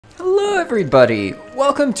everybody!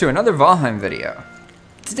 Welcome to another Valheim video.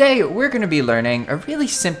 Today we're going to be learning a really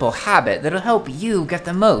simple habit that'll help you get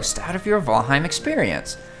the most out of your Valheim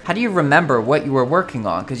experience. How do you remember what you were working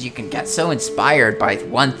on? Because you can get so inspired by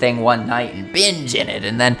one thing one night and binge in it,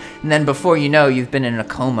 and then before you know, you've been in a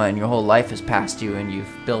coma and your whole life has passed you and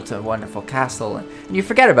you've built a wonderful castle and you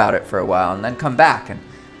forget about it for a while and then come back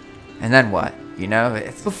and then what? You know,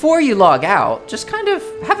 before you log out, just kind of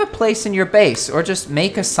have a place in your base or just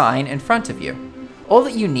make a sign in front of you. All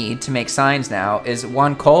that you need to make signs now is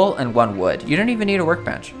 1 coal and 1 wood. You don't even need a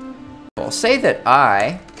workbench. Well, say that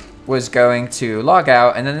I was going to log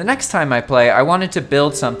out and then the next time I play, I wanted to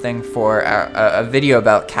build something for a video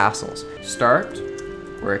about castles. Start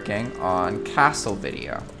working on castle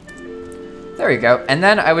video. There you go. And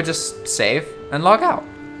then I would just save and log out.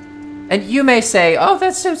 And you may say, oh,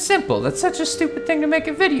 that's so simple. That's such a stupid thing to make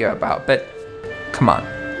a video about. But come on,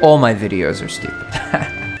 all my videos are stupid.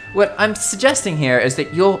 What I'm suggesting here is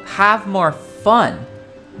that you'll have more fun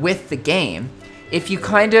with the game if you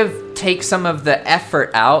kind of take some of the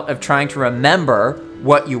effort out of trying to remember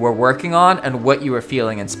what you were working on and what you were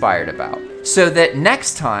feeling inspired about. So that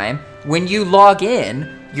next time when you log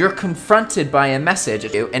in, you're confronted by a message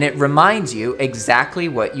and it reminds you exactly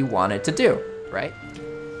what you wanted to do, right?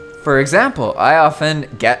 For example, I often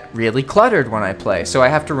get really cluttered when I play, so I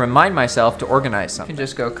have to remind myself to organize something. You can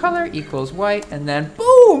just go color equals white, and then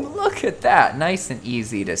boom, look at that. Nice and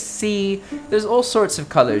easy to see. There's all sorts of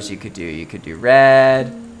colors you could do. You could do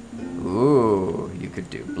red. Ooh, you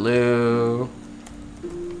could do blue.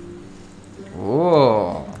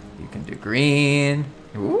 Ooh, you can do green.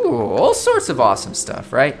 Ooh, all sorts of awesome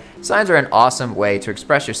stuff, right? Signs are an awesome way to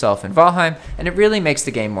express yourself in Valheim, and it really makes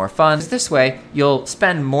the game more fun. This way, you'll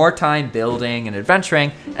spend more time building and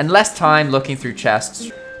adventuring, and less time looking through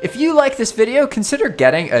chests. If you like this video, consider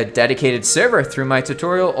getting a dedicated server through my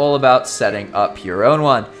tutorial all about setting up your own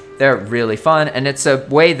one. They're really fun, and it's a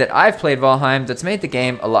way that I've played Valheim that's made the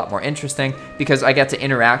game a lot more interesting because I get to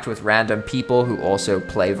interact with random people who also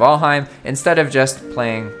play Valheim instead of just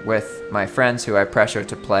playing with my friends who I pressure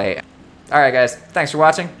to play. Alright guys, thanks for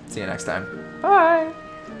watching. See you next time. Bye!